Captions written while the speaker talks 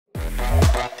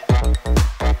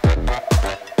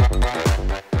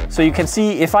So you can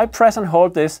see if I press and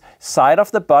hold this side of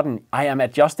the button, I am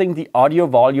adjusting the audio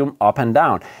volume up and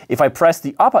down. If I press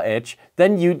the upper edge,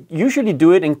 then you usually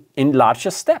do it in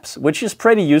larger steps, which is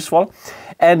pretty useful.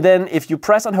 And then if you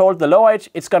press and hold the lower edge,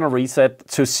 it's going to reset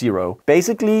to 0.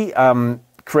 Basically,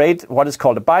 create what is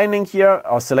called a binding here,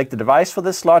 or select the device for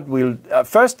this slot. We'll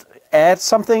first add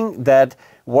something that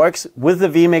works with the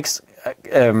vMix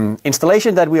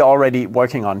installation that we're already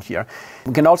working on here.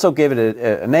 We can also give it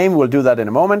a name. We'll do that in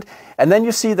a moment. And then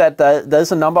you see that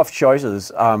there's a number of choices.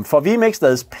 For vMix,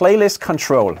 there's Playlist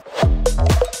Control.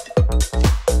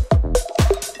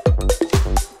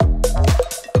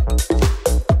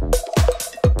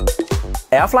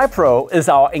 AirFly Pro is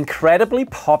our incredibly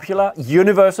popular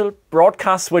universal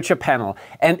broadcast switcher panel,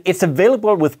 and it's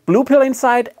available with Blue Pill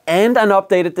inside and an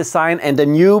updated design and a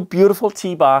new beautiful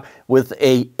T-bar with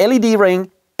a LED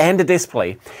ring and a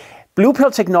display. Blue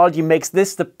Pill technology makes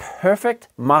this the perfect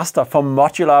master for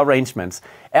modular arrangements.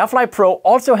 AirFly Pro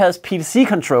also has PTZ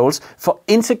controls for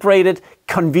integrated,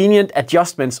 convenient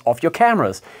adjustments of your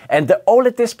cameras. And the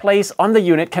OLED displays on the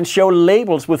unit can show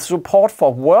labels with support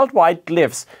for worldwide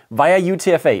glyphs via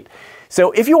UTF-8.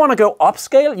 So if you want to go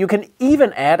upscale, you can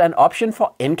even add an option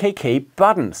for NKK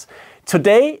buttons.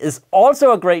 Today is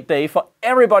also a great day for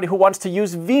everybody who wants to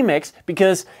use vMix,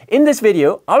 because in this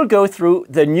video I'll go through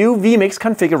the new vMix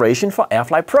configuration for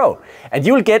AirFly Pro, and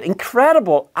you will get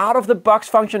incredible out-of-the-box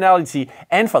functionality,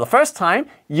 and for the first time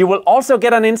you will also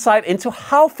get an insight into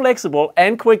how flexible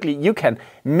and quickly you can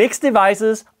mix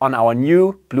devices on our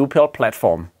new Blue Pill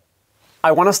platform.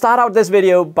 I want to start out this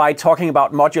video by talking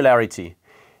about modularity.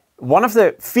 One of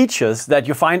the features that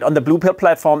you find on the Blue Pill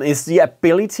platform is the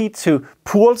ability to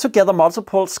pool together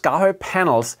multiple SKAARHOJ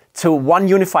panels to one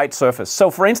unified surface. So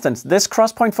for instance, this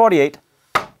Crosspoint 48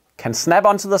 can snap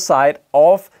onto the side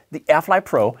of the AirFly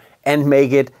Pro and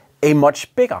make it a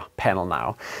much bigger panel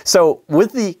now. So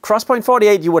with the Crosspoint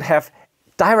 48, you would have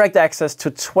direct access to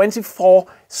 24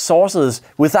 sources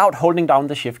without holding down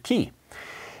the Shift key.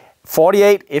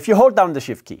 48 if you hold down the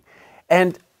Shift key.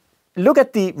 And look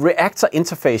at the reactor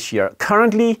interface here.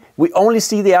 Currently, we only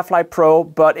see the AirFly Pro,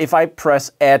 but if I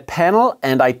press Add Panel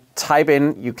and I type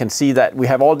in, you can see that we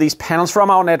have all these panels from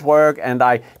our network, and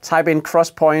I type in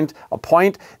Crosspoint or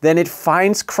point, then it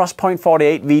finds Crosspoint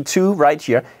 48 V2 right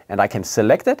here, and I can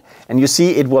select it, and you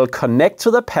see it will connect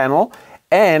to the panel,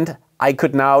 and I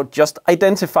could now just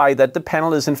identify that the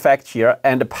panel is in fact here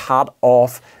and a part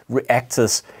of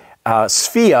Reactor's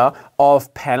sphere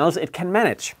of panels it can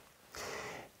manage.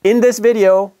 In this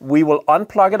video, we will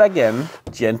unplug it again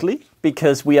gently,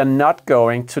 because we are not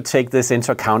going to take this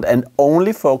into account and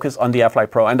only focus on the AirFly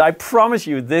Pro. And I promise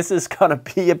you, this is gonna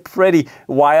be a pretty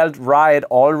wild ride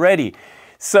already.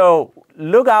 So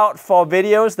look out for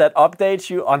videos that update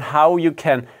you on how you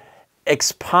can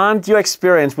expand your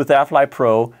experience with AirFly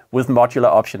Pro with modular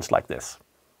options like this.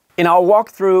 In our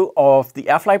walkthrough of the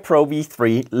AirFly Pro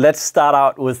V3, let's start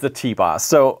out with the T-bar.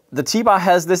 So the T-bar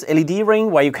has this LED ring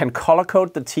where you can color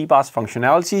code the T-bar's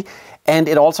functionality, and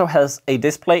it also has a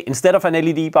display instead of an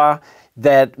LED bar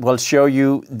that will show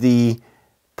you the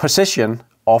position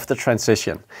of the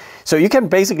transition. So you can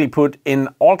basically put in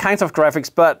all kinds of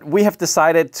graphics, but we have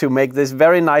decided to make this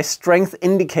very nice strength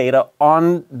indicator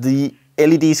on the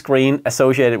LED screen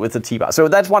associated with the T-bar. So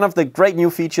that's one of the great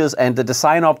new features and the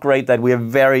design upgrade that we are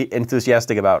very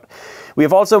enthusiastic about. We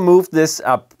have also moved this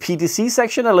PTZ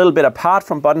section a little bit apart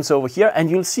from buttons over here,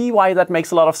 and you'll see why that makes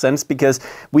a lot of sense, because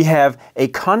we have a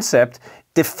concept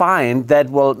defined that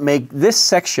will make this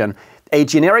section a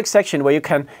generic section where you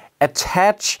can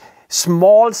attach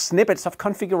small snippets of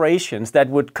configurations that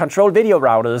would control video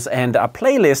routers and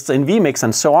playlists in vMix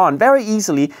and so on very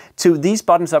easily to these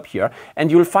buttons up here.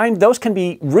 And you'll find those can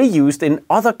be reused in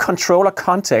other controller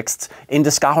contexts in the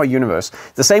SKAARHOJ universe.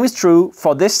 The same is true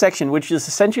for this section, which is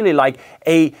essentially like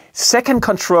a second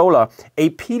controller, a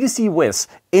PTZ Wiz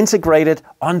integrated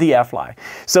on the AirFly.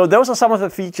 So those are some of the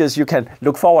features you can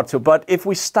look forward to. But if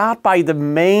we start by the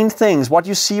main things, what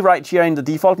you see right here in the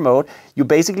default mode, you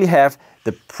basically have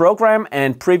the program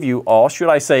and preview, or should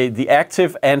I say the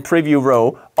active and preview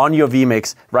row on your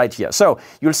vMix right here. So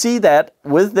you'll see that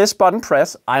with this button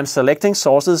press, I'm selecting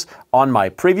sources on my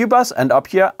preview bus, and up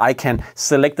here I can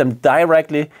select them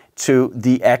directly to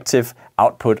the active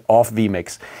output of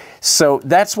vMix. So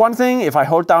that's one thing. If I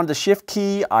hold down the Shift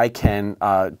key, I can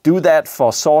do that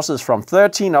for sources from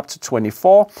 13 up to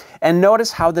 24. And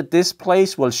notice how the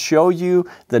displays will show you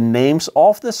the names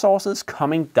of the sources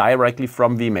coming directly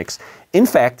from vMix. In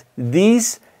fact,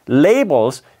 these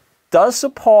labels does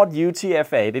support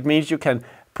UTF-8. It means you can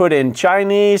put in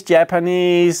Chinese,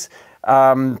 Japanese,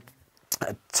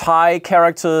 Thai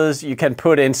characters, you can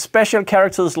put in special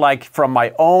characters like from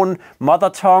my own mother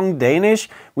tongue, Danish.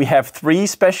 We have 3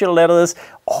 special letters.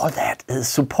 All that is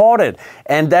supported.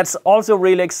 And that's also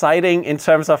really exciting in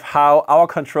terms of how our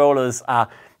controllers are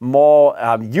more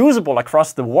usable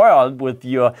across the world with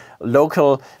your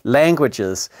local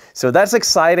languages. So that's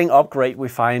exciting upgrade we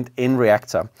find in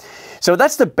Reactor. So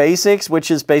that's the basics, which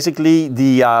is basically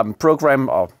the program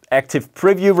or active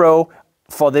preview row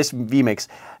for this vMix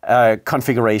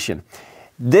configuration.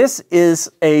 This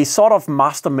is a sort of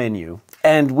master menu,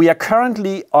 and we are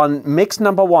currently on mix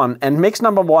number 1. And mix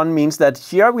number 1 means that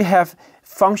here we have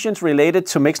functions related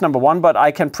to mix number 1, but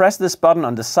I can press this button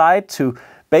on the side to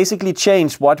basically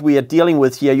change what we are dealing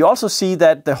with here. You also see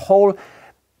that the whole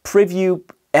preview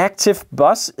active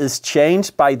bus is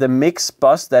changed by the mix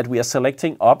bus that we are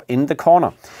selecting up in the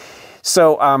corner.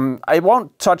 So I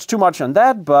won't touch too much on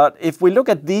that, but if we look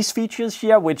at these features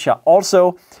here, which are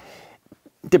also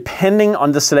depending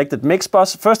on the selected mix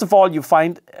bus, first of all, you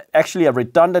find actually a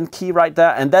redundant key right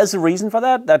there, and there's a reason for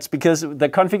that. That's because the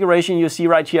configuration you see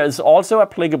right here is also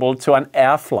applicable to an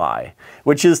AirFly,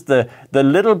 which is the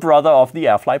little brother of the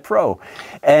AirFly Pro.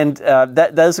 And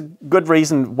there's a good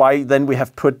reason why then we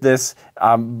have put this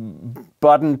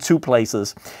button 2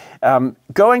 places.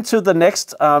 Going to the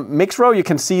next mix row, you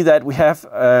can see that we have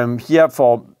here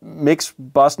for mix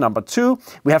bus number 2,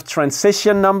 we have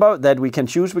transition number that we can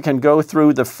choose. We can go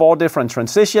through the 4 different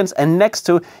transitions, and next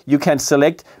to you can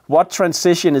select what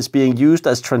transition is being used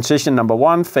as transition number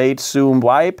 1, fade, zoom,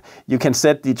 wipe. You can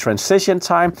set the transition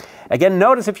time. Again,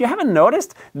 notice, if you haven't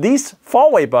noticed, these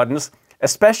 4-way buttons, a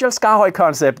special SKAARHOJ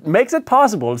concept, makes it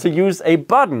possible to use a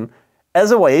button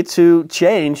as a way to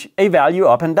change a value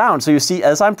up and down. So you see,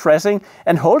 as I'm pressing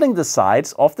and holding the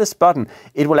sides of this button,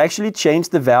 it will actually change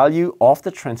the value of the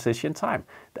transition time.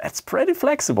 That's pretty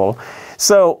flexible.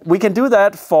 So we can do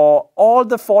that for all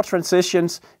the 4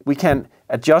 transitions. We can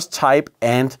adjust type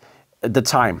and the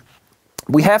time.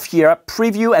 We have here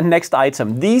preview and next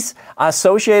item. These are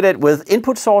associated with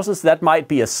input sources. That might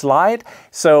be a slide.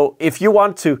 So if you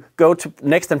want to go to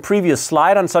next and previous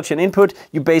slide on such an input,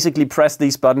 you basically press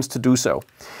these buttons to do so.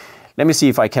 Let me see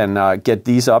if I can get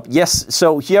these up. Yes,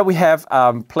 so here we have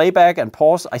playback and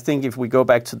pause. I think if we go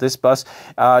back to this bus,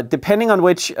 depending on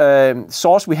which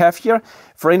source we have here,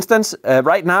 for instance,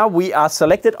 right now we are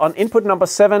selected on input number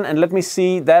 7, and let me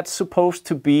see, that's supposed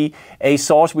to be a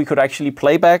source we could actually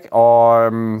playback,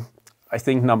 or I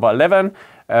think number 11,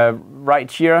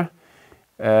 right here.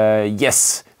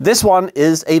 Yes, this one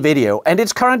is a video and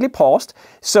it's currently paused.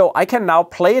 So I can now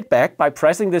play it back by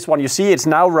pressing this one. You see it's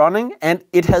now running and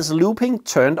it has looping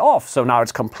turned off. So now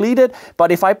it's completed.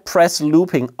 But if I press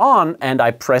looping on and I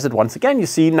press it once again, you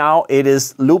see now it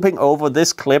is looping over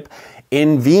this clip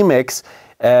in vMix,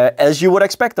 as you would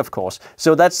expect, of course.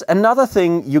 So that's another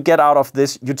thing you get out of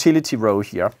this utility row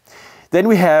here. Then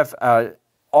we have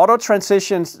auto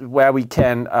transitions, where we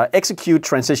can execute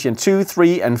transition 2,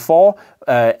 3, and 4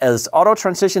 as auto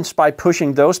transitions by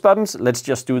pushing those buttons. Let's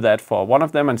just do that for one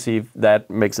of them and see if that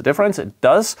makes a difference. It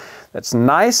does. That's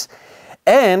nice.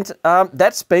 And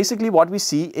that's basically what we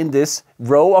see in this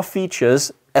row of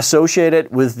features associated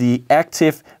with the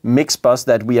active mix bus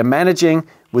that we are managing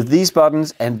with these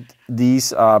buttons and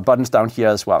these buttons down here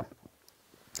as well.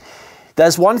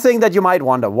 There's one thing that you might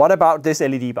wonder. What about this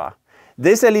LED bar?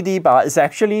 This LED bar is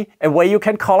actually a way you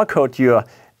can color code your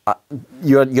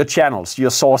channels,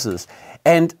 your sources.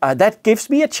 And that gives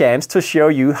me a chance to show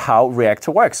you how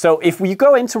Reactor works. So if we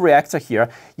go into Reactor here,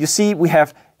 you see we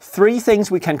have 3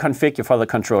 things we can configure for the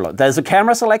controller. There's a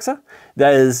camera selector,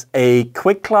 there is a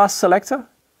quick class selector,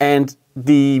 and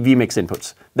the vMix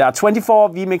inputs. There are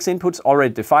 24 vMix inputs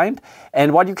already defined.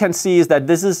 And what you can see is that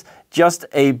this is just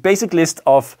a basic list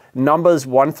of numbers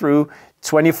 1 through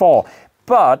 24.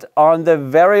 But on the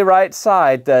very right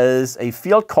side, there's a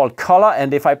field called color.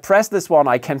 And if I press this one,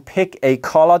 I can pick a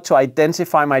color to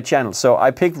identify my channel. So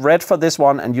I pick red for this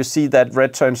one, and you see that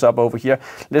red turns up over here.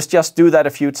 Let's just do that a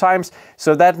few times.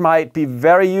 So that might be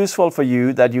very useful for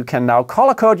you, that you can now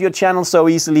color code your channel so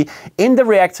easily in the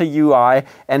Reactor UI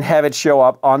and have it show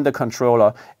up on the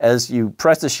controller. As you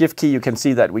press the shift key, you can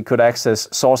see that we could access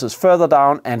sources further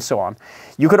down and so on.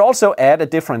 You could also add a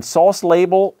different source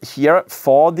label here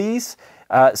for these.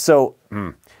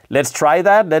 Let's try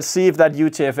that. Let's see if that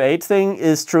UTF-8 thing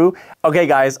is true. Okay,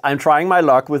 guys, I'm trying my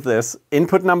luck with this.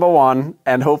 Input number 1,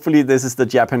 and hopefully this is the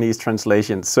Japanese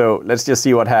translation. So let's just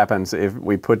see what happens if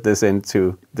we put this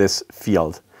into this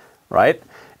field, right?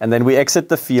 And then we exit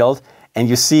the field. and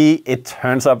you see it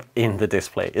turns up in the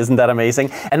display. Isn't that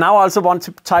amazing? And now I also want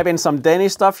to type in some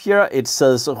Danish stuff here. It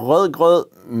says rødgrød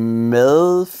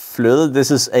med fløde.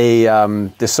 This is a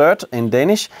dessert in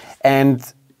Danish,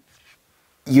 and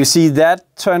you see that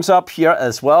turns up here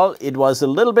as well. It was a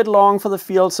little bit long for the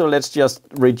field, so let's just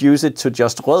reduce it to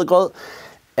just rødgrød.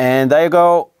 And there you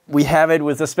go. We have it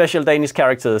with the special Danish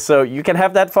characters. So you can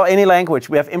have that for any language.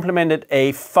 We have implemented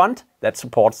a font that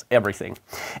supports everything.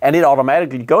 And it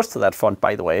automatically goes to that font,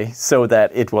 by the way, so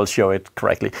that it will show it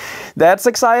correctly. That's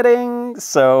exciting.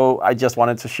 So I just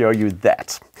wanted to show you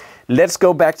that. Let's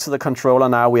go back to the controller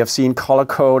now. We have seen color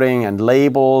coding and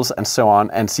labels and so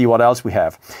on, and see what else we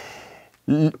have.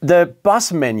 The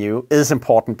bus menu is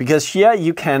important because here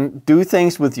you can do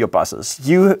things with your buses.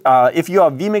 If you are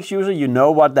a vMix user, you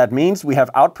know what that means. We have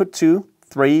output 2,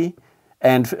 3,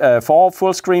 and 4,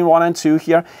 full screen 1 and 2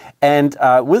 here. And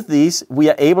with these, we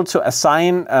are able to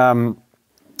assign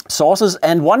sources.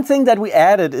 And one thing that we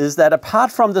added is that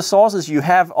apart from the sources you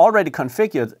have already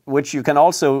configured, which you can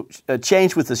also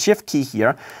change with the Shift key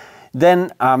here,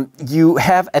 then you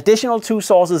have additional 2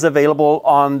 sources available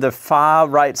on the far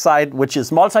right side, which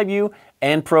is Multiview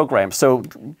and Program. So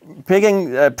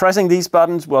pressing these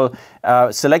buttons will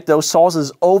select those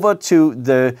sources over to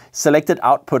the selected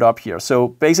output up here. So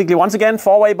basically, once again,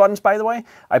 4-way buttons, by the way.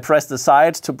 I press the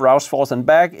sides to browse forth and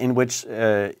back, in which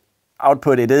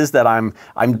output it is that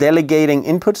I'm delegating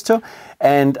inputs to,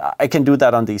 and I can do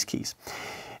that on these keys.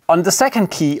 On the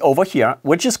second key over here,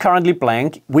 which is currently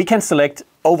blank, we can select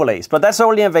overlays, but that's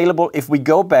only available if we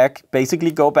go back, basically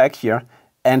go back here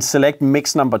and select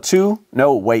mix number 2.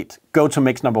 No, wait, go to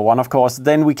mix number 1, of course.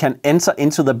 Then we can enter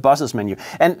into the buses menu.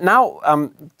 And now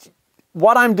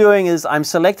what I'm doing is I'm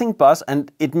selecting bus, and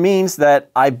it means that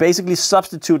I basically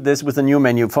substitute this with a new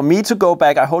menu. For me to go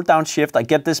back, I hold down Shift, I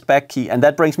get this back key, and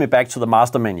that brings me back to the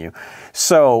master menu.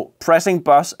 So pressing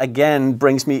bus again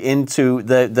brings me into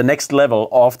the next level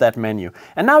of that menu.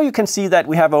 And now you can see that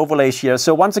we have overlays here.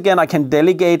 So once again, I can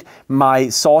delegate my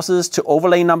sources to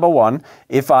overlay number 1.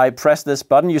 If I press this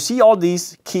button, you see all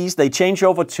these keys, they change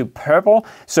over to purple.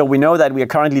 So we know that we are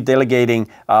currently delegating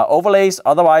overlays.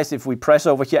 Otherwise, if we press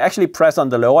over here, actually press on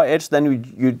the lower edge, then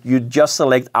you just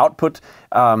select output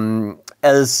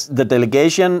as the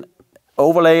delegation,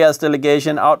 overlay as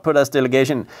delegation, output as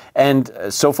delegation, and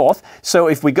so forth. So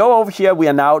if we go over here, we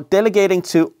are now delegating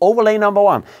to overlay number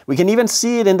 1. We can even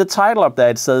see it in the title up there.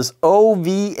 It says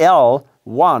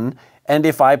OVL1. And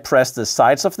if I press the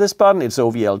sides of this button, it's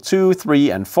OVL 2, 3,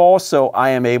 and 4. So I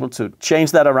am able to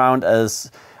change that around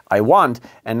as I want,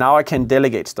 and now I can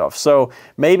delegate stuff. So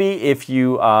maybe if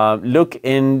you look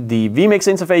in the vMix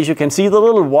interface, you can see the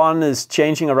little 1 is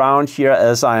changing around here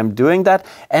as I am doing that.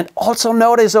 And also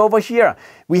notice over here,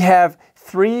 we have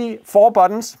 4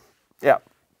 buttons. Yeah,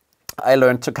 I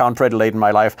learned to count pretty late in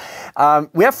my life.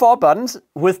 We have 4 buttons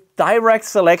with direct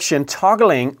selection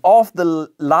toggling of the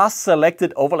last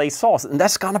selected overlay source. And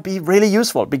that's gonna be really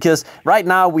useful because right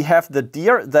now we have the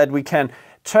deer that we can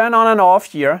turn on and off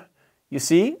here, you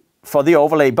see, for the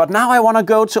overlay. But now I want to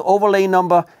go to overlay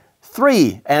number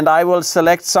 3, and I will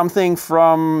select something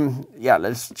from, yeah,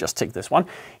 let's just take this one.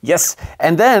 Yes,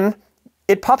 and then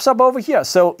it pops up over here.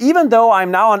 So even though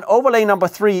I'm now on overlay number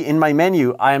 3 in my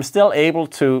menu, I am still able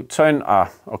to turn,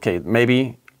 okay,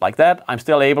 maybe like that. I'm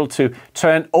still able to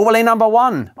turn overlay number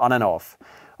 1 on and off.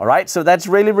 All right, so that's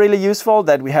really, really useful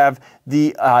that we have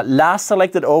the last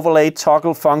selected overlay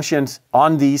toggle functions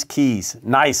on these keys.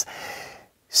 Nice.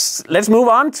 Let's move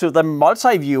on to the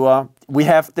multi-viewer. We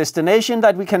have destination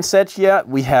that we can set here.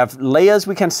 We have layers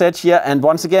we can set here. And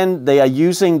once again, they are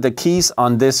using the keys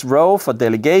on this row for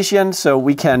delegation. So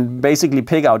we can basically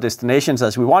pick our destinations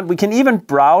as we want. We can even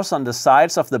browse on the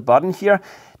sides of the button here,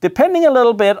 depending a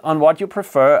little bit on what you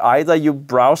prefer. Either you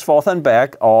browse forth and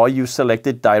back, or you select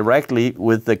it directly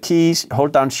with the keys.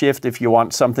 Hold down Shift if you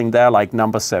want something there like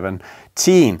number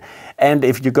 17. And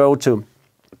if you go to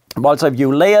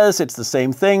multi-view layers, it's the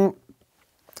same thing.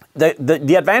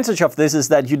 The advantage of this is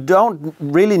that you don't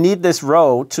really need this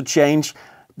row to change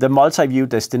the multi-view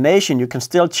destination. You can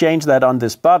still change that on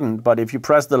this button, but if you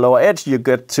press the lower edge, you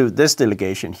get to this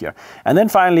delegation here. And then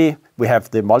finally, we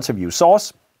have the multi-view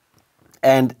source.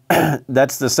 And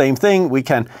that's the same thing. We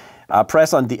can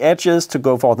press on the edges to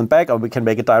go forth and back, or we can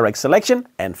make a direct selection.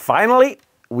 And finally,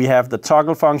 we have the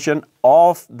toggle function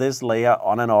of this layer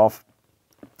on and off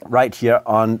right here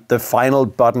on the final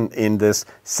button in this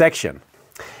section.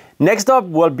 Next up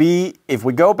will be, if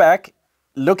we go back,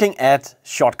 looking at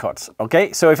shortcuts.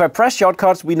 Okay, so if I press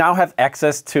shortcuts, we now have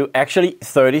access to actually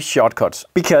 30 shortcuts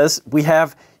because we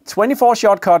have 24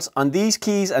 shortcuts on these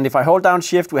keys, and if I hold down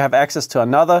Shift, we have access to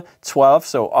another 12,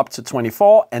 so up to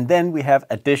 24, and then we have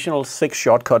additional 6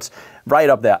 shortcuts right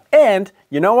up there. And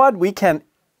you know what? We can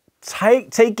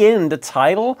take in the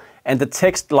title and the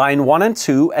text line 1 and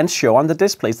 2 and show on the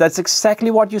displays. That's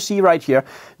exactly what you see right here.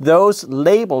 Those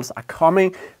labels are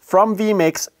coming from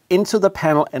vMix into the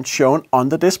panel and shown on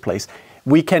the displays.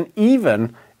 We can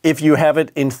even, if you have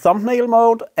it in thumbnail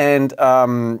mode, and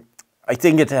I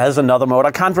think it has another mode,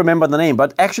 I can't remember the name,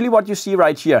 but actually what you see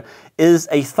right here is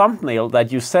a thumbnail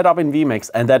that you set up in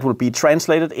vMix, and that will be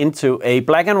translated into a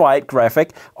black and white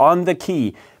graphic on the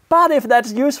key. But if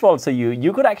that's useful to you,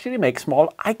 you could actually make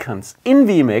small icons in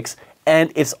vMix,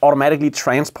 and it's automatically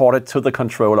transported to the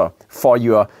controller for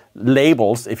your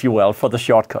labels, if you will, for the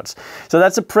shortcuts. So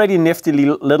that's a pretty nifty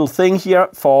little thing here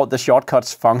for the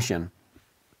shortcuts function.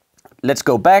 Let's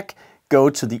go back, go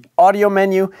to the audio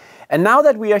menu. And now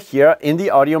that we are here in the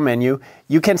audio menu,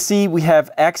 you can see we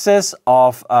have access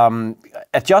of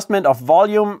adjustment of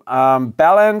volume,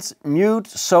 balance, mute,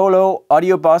 solo,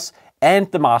 audio bus,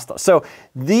 and the master. So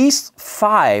these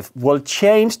 5 will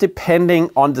change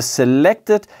depending on the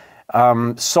selected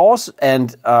source,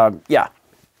 and yeah,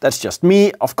 that's just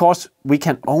me. Of course, we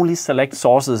can only select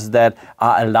sources that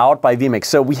are allowed by vMix.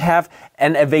 So we have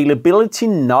an availability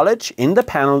knowledge in the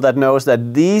panel that knows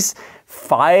that these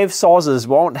 5 sources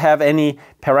won't have any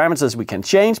parameters we can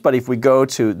change, but if we go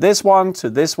to this one, to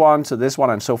this one, to this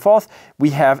one, and so forth, we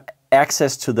have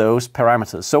access to those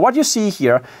parameters. So what you see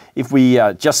here, if we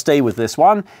just stay with this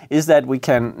one, is that we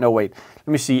can, no wait,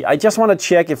 let me see, I just want to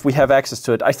check if we have access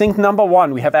to it. I think number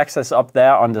 1, we have access up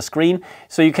there on the screen.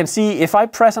 So you can see if I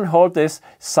press and hold this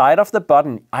side of the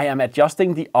button, I am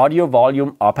adjusting the audio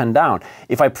volume up and down.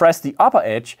 If I press the upper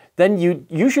edge, then you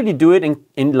usually do it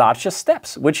in larger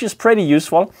steps, which is pretty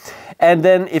useful. And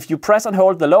then if you press and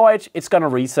hold the lower edge, it's going to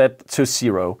reset to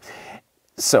 0.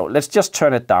 So let's just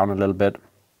turn it down a little bit.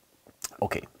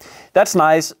 Okay, that's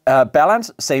nice. Balance,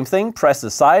 same thing. Press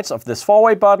the sides of this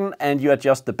 4-way button and you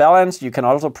adjust the balance. You can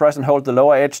also press and hold the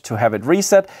lower edge to have it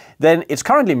reset. Then it's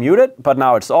currently muted, but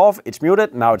now it's off. It's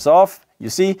muted, now it's off. You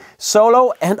see,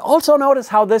 solo. And also notice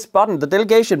how this button, the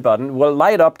delegation button, will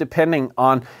light up depending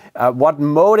on what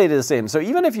mode it is in. So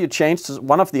even if you change to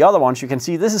one of the other ones, you can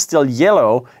see this is still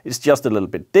yellow. It's just a little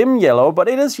bit dim yellow, but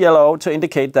it is yellow to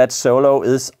indicate that solo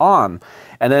is on.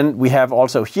 And then we have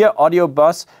also here audio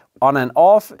bus, on and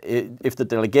off, if the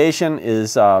delegation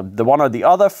is the one or the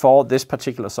other for this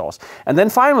particular source. And then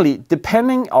finally,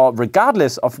 depending or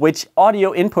regardless of which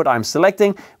audio input I'm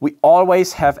selecting, we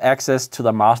always have access to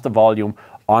the master volume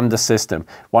on the system.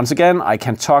 Once again, I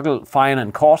can toggle fine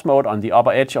and coarse mode on the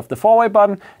upper edge of the 4-way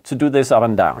button to do this up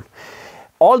and down.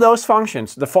 All those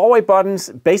functions, the 4-way buttons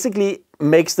basically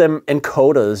makes them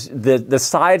encoders. The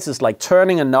sides is like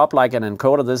turning a knob like an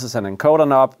encoder. This is an encoder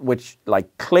knob, which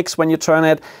like clicks when you turn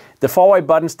it. The 4-way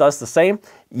buttons does the same.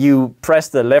 You press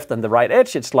the left and the right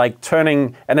edge. It's like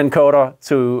turning an encoder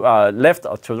to left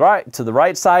or to the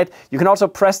right side. You can also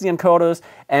press the encoders,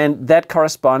 and that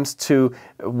corresponds to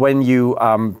when you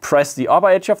press the upper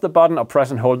edge of the button or press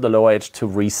and hold the lower edge to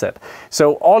reset.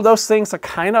 So all those things are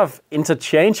kind of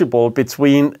interchangeable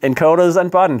between encoders and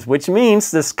buttons, which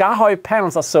means the SKAARHOJ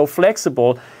panels are so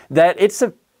flexible that it's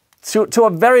to a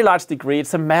very large degree,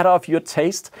 it's a matter of your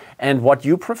taste and what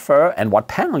you prefer and what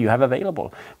panel you have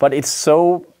available. But it's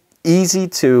so easy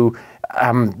to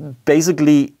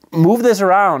basically move this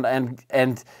around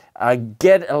and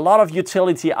get a lot of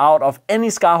utility out of any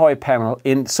SKAARHOJ panel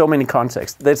in so many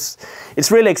contexts.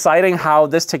 It's really exciting how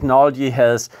this technology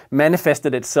has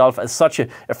manifested itself as such a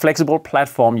flexible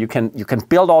platform you can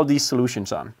build all these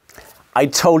solutions on. I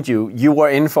told you, you were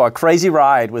in for a crazy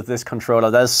ride with this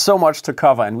controller. There's so much to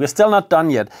cover and we're still not done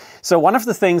yet. So one of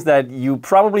the things that you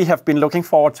probably have been looking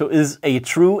forward to is a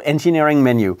true engineering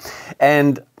menu.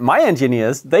 And my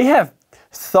engineers, they have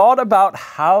thought about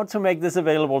how to make this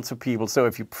available to people. So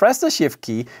if you press the Shift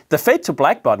key, the Fade to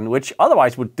Black button, which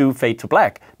otherwise would do Fade to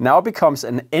Black, now becomes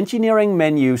an engineering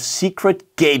menu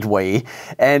secret gateway.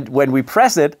 And when we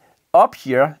press it, up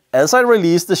here, as I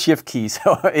release the Shift key,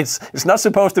 so it's not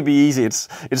supposed to be easy. It's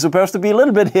supposed to be a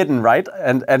little bit hidden, right?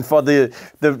 And for the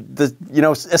you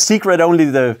know, a secret only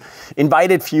the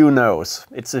invited few knows.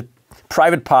 It's a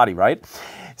private party, right?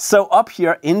 So up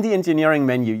here in the engineering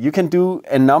menu, you can do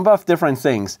a number of different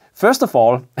things. First of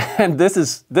all, and this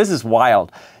is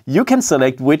wild, you can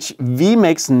select which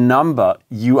vMix number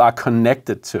you are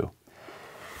connected to.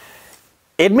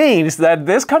 It means that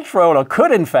this controller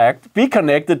could in fact be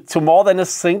connected to more than a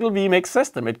single vMix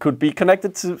system. It could be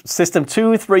connected to system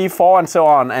 2, 3, 4 and so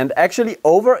on. And actually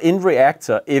over in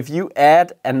Reactor, if you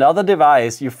add another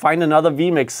device, you find another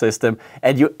vMix system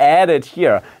and you add it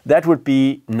here, that would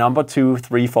be number 2,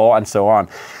 3, 4 and so on.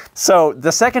 So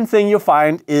the second thing you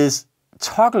find is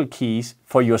toggle keys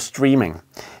for your streaming.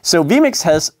 So vMix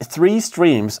has 3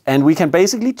 streams and we can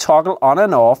basically toggle on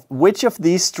and off which of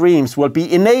these streams will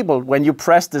be enabled when you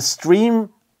press the stream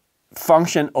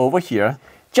function over here.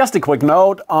 Just a quick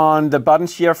note on the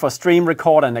buttons here for stream,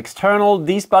 record and external.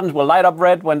 These buttons will light up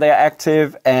red when they are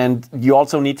active, and you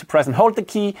also need to press and hold the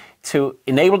key to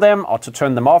enable them or to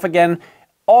turn them off again.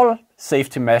 All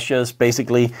safety measures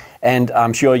basically, and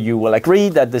I'm sure you will agree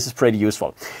that this is pretty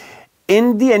useful.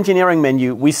 In the engineering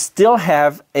menu, we still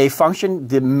have a function,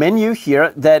 the menu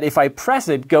here, that if I press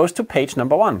it, goes to page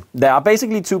number 1. There are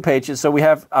basically 2 pages, so we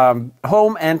have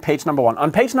home and page number 1. On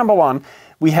page number 1,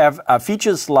 we have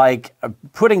features like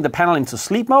putting the panel into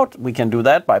sleep mode. We can do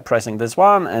that by pressing this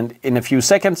one, and in a few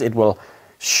seconds it will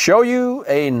show you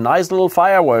a nice little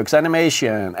fireworks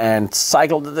animation and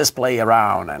cycle the display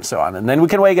around and so on. And then we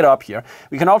can wake it up here.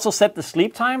 We can also set the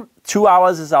sleep time. 2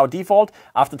 hours is our default.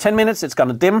 After 10 minutes, it's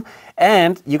gonna dim.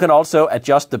 And you can also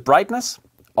adjust the brightness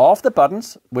of the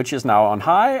buttons, which is now on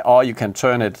high, or you can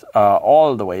turn it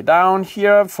all the way down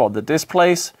here for the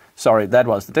displays. Sorry, that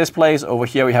was the displays. Over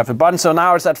here we have the button. So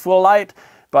now it's at full light,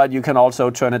 but you can also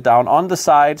turn it down on the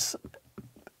sides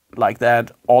like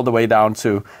that, all the way down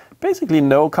to basically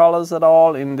no colors at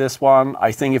all in this one.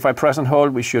 I think if I press and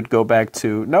hold, we should go back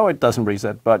to, no, it doesn't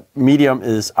reset, but medium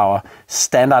is our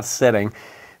standard setting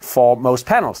for most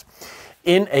panels.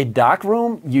 In a dark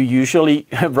room, you usually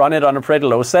run it on a pretty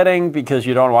low setting because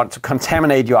you don't want to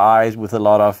contaminate your eyes with a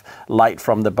lot of light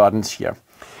from the buttons here.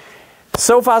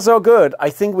 So far, so good. I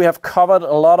think we have covered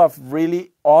a lot of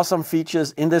really awesome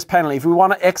features in this panel. If we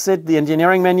want to exit the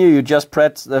engineering menu, you just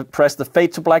press the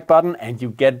fade to black button and you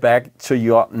get back to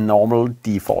your normal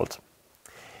default.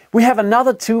 We have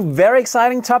another 2 very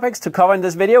exciting topics to cover in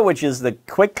this video, which is the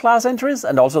quick class entries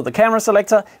and also the camera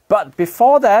selector. But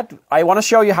before that, I want to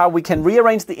show you how we can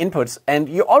rearrange the inputs. And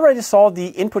you already saw the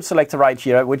input selector right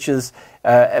here, which is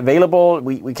available.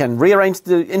 We can rearrange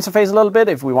the interface a little bit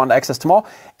if we want access to more.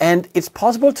 And it's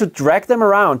possible to drag them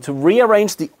around to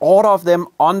rearrange the order of them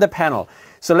on the panel.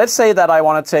 So let's say that I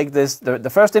want to take this, the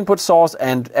first input source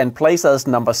and place as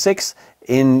number 6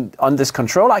 on this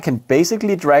control. I can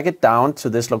basically drag it down to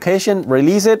this location,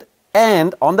 release it,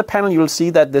 and on the panel you'll see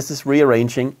that this is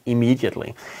rearranging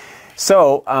immediately.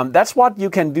 So that's what you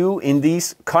can do in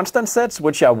these constant sets,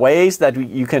 which are ways that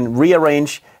you can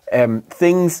rearrange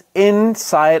things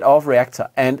inside of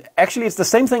Reactor. And actually it's the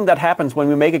same thing that happens when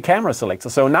we make a camera selector.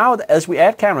 So now as we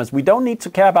add cameras, we don't need to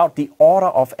care about the order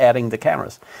of adding the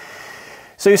cameras.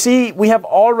 So you see, we have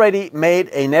already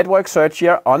made a network search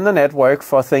here on the network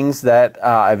for things that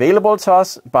are available to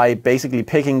us by basically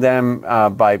picking them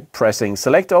by pressing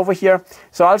select over here.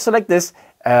 So I'll select this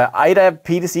IDA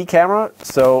PTZ camera.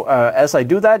 So as I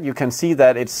do that, you can see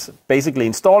that it's basically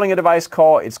installing a device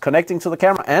core, it's connecting to the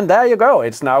camera, and there you go,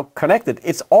 it's now connected.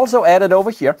 It's also added over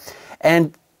here.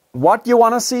 And what you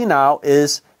want to see now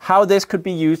is how this could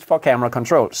be used for camera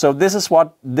control. So this is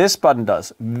what this button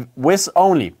does, whiz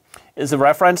only. Is a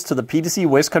reference to the PTZ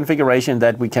whiz configuration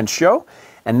that we can show.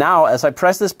 And now as I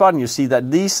press this button, you see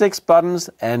that these 6 buttons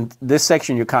and this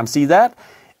section, you can't see that,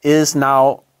 is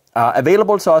now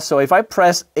available to us. So if I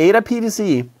press ADA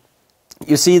PTZ,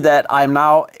 you see that I'm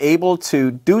now able to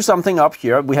do something up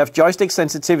here. We have joystick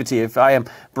sensitivity. If I am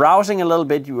browsing a little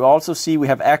bit, you also see we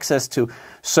have access to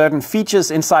certain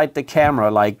features inside the camera,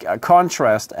 like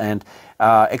contrast and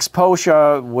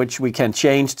exposure, which we can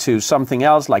change to something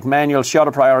else like manual, shutter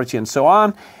priority, and so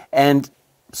on, and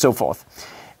so forth.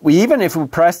 Even if we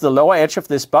press the lower edge of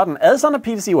this button, as on a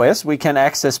PTZ OS, we can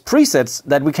access presets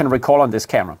that we can recall on this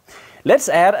camera. Let's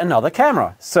add another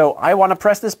camera. So I want to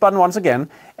press this button once again,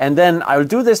 and then I'll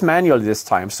do this manually this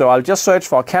time. So I'll just search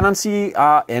for Canon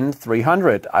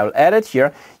CRN300. I'll add it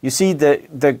here. You see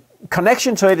the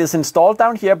connection to it is installed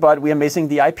down here, but we are missing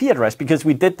the IP address because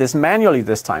we did this manually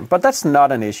this time. But that's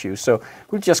not an issue. So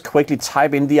we'll just quickly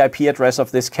type in the IP address of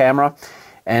this camera,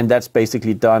 and that's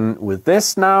basically done with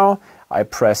this now. I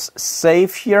press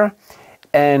save here.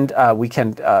 And we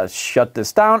can shut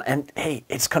this down, and hey,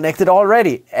 it's connected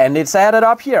already, and it's added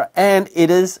up here, and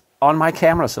it is on my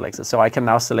camera selector, so I can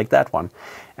now select that one.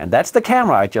 And that's the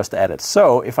camera I just added.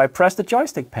 So if I press the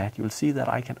joystick pad, you'll see that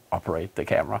I can operate the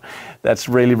camera. That's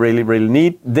really, really, really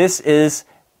neat. This is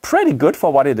pretty good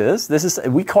for what it is. This is,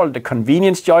 we call it a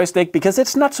convenience joystick because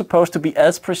it's not supposed to be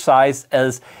as precise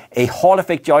as a Hall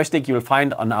effect joystick you'll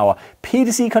find on our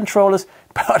PTZ controllers,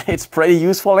 but it's pretty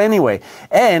useful anyway.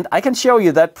 And I can show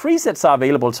you that presets are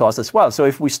available to us as well. So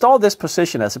if we store this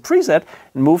position as a preset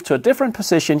and move to a different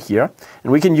position here,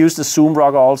 and we can use the zoom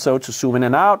rocker also to zoom in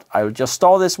and out. I will just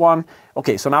store this one.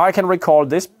 Okay, so now I can recall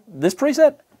this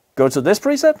preset, go to this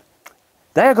preset.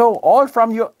 There you go, all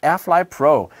from your AirFly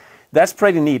Pro. That's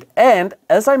pretty neat. And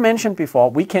as I mentioned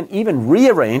before, we can even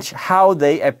rearrange how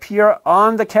they appear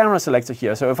on the camera selector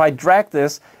here. So if I drag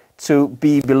this to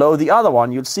be below the other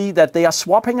one, you'll see that they are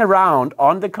swapping around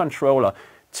on the controller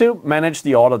to manage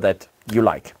the order that you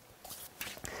like.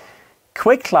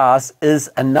 Quick Class is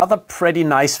another pretty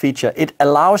nice feature. It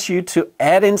allows you to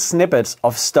add in snippets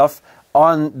of stuff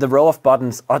on the row of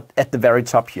buttons at the very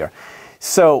top here.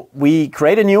 So we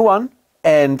create a new one,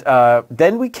 and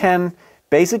then we can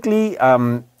basically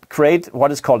create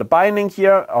what is called a binding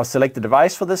here, or select the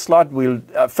device for this slot. We'll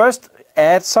first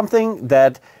add something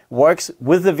that works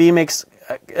with the vMix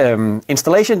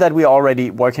installation that we're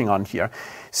already working on here.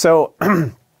 So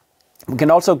we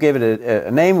can also give it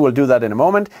a name. We'll do that in a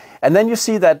moment. And then you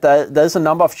see that there's a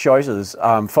number of choices.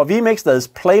 For vMix, there's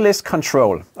playlist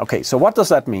control. Okay, so what does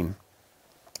that mean?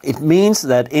 It means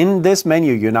that in this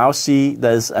menu, you now see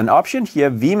there's an option here,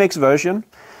 vMix version.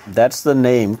 That's the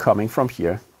name coming from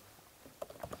here.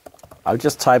 I'll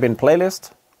just type in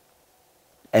playlist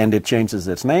and it changes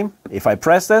its name. If I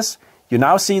press this, you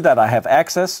now see that I have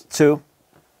access to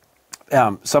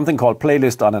something called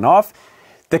playlist on and off.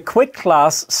 The Quick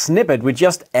Class snippet we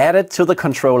just added to the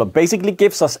controller basically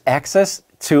gives us access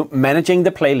to managing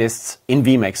the playlists in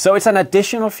vMix. So it's an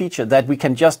additional feature that we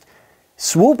can just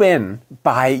swoop in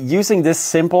by using this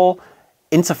simple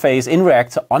interface in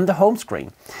Reactor on the home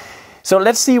screen. So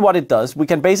let's see what it does. We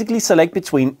can basically select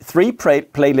between 3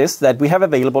 playlists that we have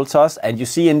available to us, and you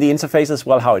see in the interface as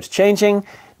well how it's changing.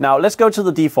 Now let's go to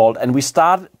the default and we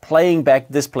start playing back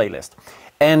this playlist.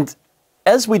 And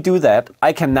as we do that,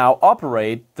 I can now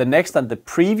operate the next and the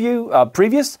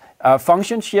previous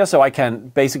functions here, so I can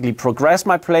basically progress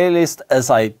my playlist as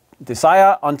I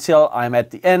desire until I'm at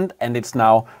the end, and it's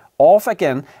now off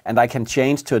again, and I can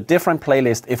change to a different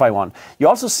playlist if I want. You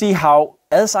also see how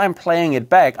as I'm playing it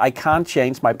back, I can't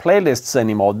change my playlists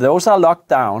anymore. Those are locked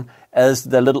down as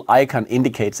the little icon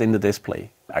indicates in the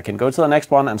display. I can go to the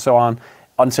next one and so on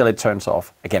until it turns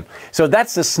off again. So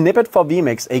that's a snippet for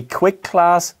vMix, a Quick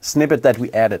Class snippet that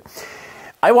we added.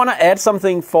 I want to add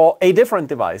something for a different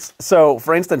device. So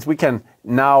for instance, we can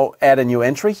now add a new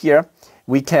entry here.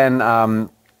 We can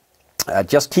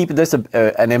just keep this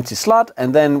an empty slot,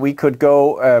 and then we could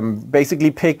go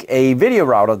basically pick a video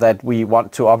router that we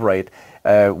want to operate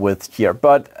with here.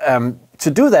 But to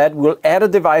do that, we'll add a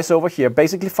device over here,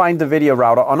 basically find the video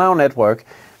router on our network.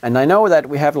 And I know that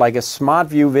we have like a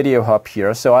SmartView Videohub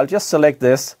here, so I'll just select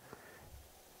this.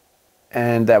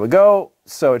 And there we go.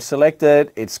 So it's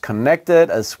selected, it's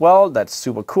connected as well. That's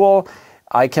super cool.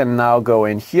 I can now go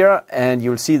in here and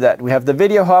you'll see that we have the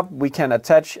Videohub we can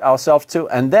attach ourselves to,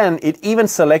 and then it even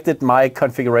selected my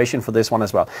configuration for this one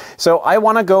as well. So I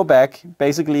want to go back,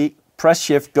 basically press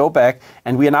Shift, go back,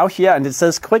 and we are now here and it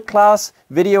says Quick Class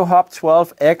Videohub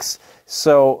 12X.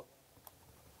 So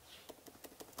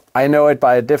I know it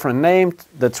by a different name.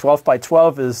 The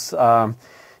 12x12 is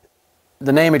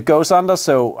the name it goes under,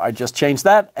 so I just change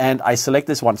that and I select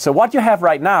this one. So what you have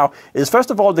right now is,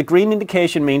 first of all, the green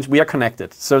indication means we are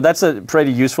connected. So that's a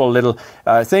pretty useful little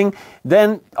thing.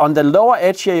 Then on the lower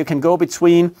edge here, you can go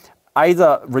between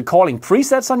either recalling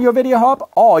presets on your Videohub,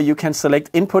 or you can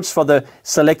select inputs for the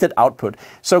selected output.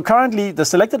 So currently the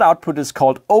selected output is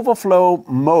called Overflow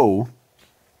Mo.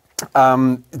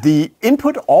 The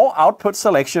input or output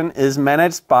selection is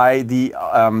managed by the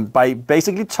by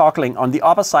basically toggling on the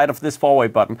upper side of this four-way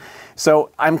button. So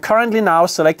I'm currently now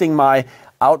selecting my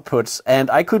outputs,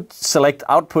 and I could select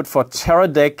output for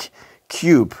Teradek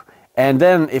Cube. And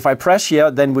then if I press here,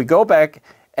 then we go back,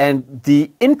 and the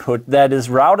input that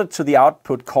is routed to the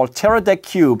output called Teradek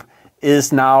Cube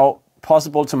is now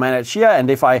possible to manage here. And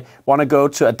if I want to go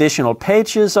to additional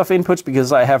pages of inputs,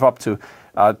 because I have up to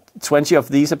 20 of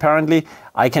these apparently,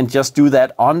 I can just do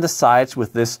that on the sides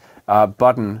with this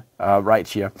button right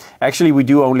here. Actually, we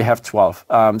do only have 12.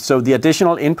 So the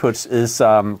additional inputs is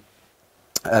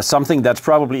something that's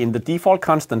probably in the default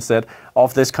constant set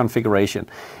of this configuration.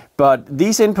 But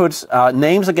these inputs,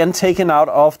 names again taken out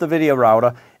of the video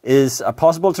router, is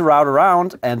possible to route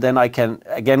around, and then I can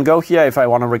again go here if I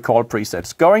want to recall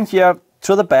presets. Going here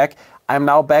to the back, I'm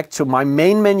now back to my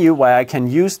main menu where I can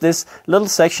use this little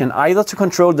section either to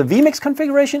control the vMix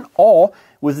configuration, or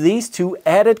with these two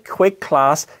added quick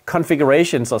class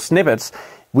configurations or snippets,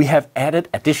 we have added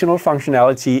additional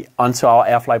functionality onto our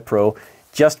AirFly Pro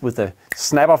just with a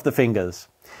snap of the fingers.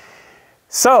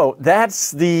 So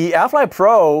that's the AirFly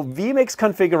Pro vMix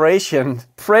configuration.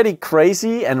 Pretty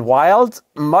crazy and wild.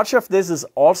 Much of this is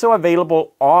also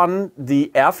available on the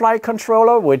AirFly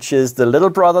controller, which is the little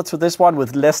brother to this one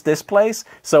with less displays,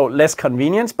 so less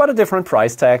convenience, but a different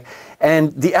price tag.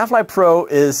 And the AirFly Pro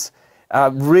is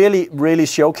really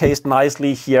showcased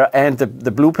nicely here, and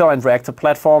the Blue Pill and Reactor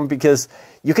platform, because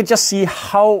you can just see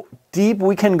how deep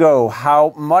we can go,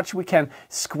 how much we can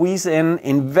squeeze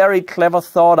in very clever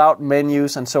thought out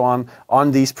menus and so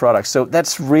on these products. So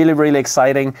that's really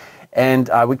exciting. And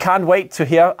we can't wait to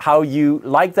hear how you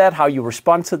like that, how you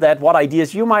respond to that, what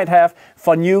ideas you might have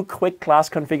for new quick class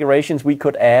configurations we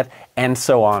could add, and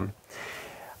so on.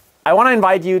 I want to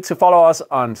invite you to follow us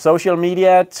on social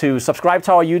media, to subscribe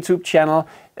to our YouTube channel,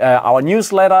 our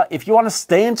newsletter. If you want to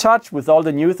stay in touch with all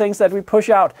the new things that we push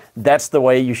out, that's the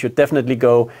way you should definitely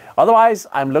go. Otherwise,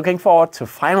 I'm looking forward to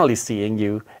finally seeing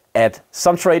you at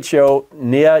some trade show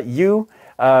near you.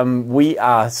 We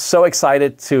are so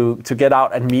excited to get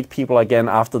out and meet people again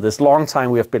after this long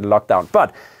time we have been locked down.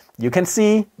 But you can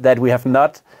see that we have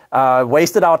not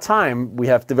wasted our time. We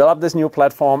have developed this new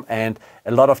platform and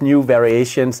a lot of new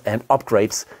variations and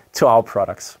upgrades to our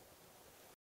products.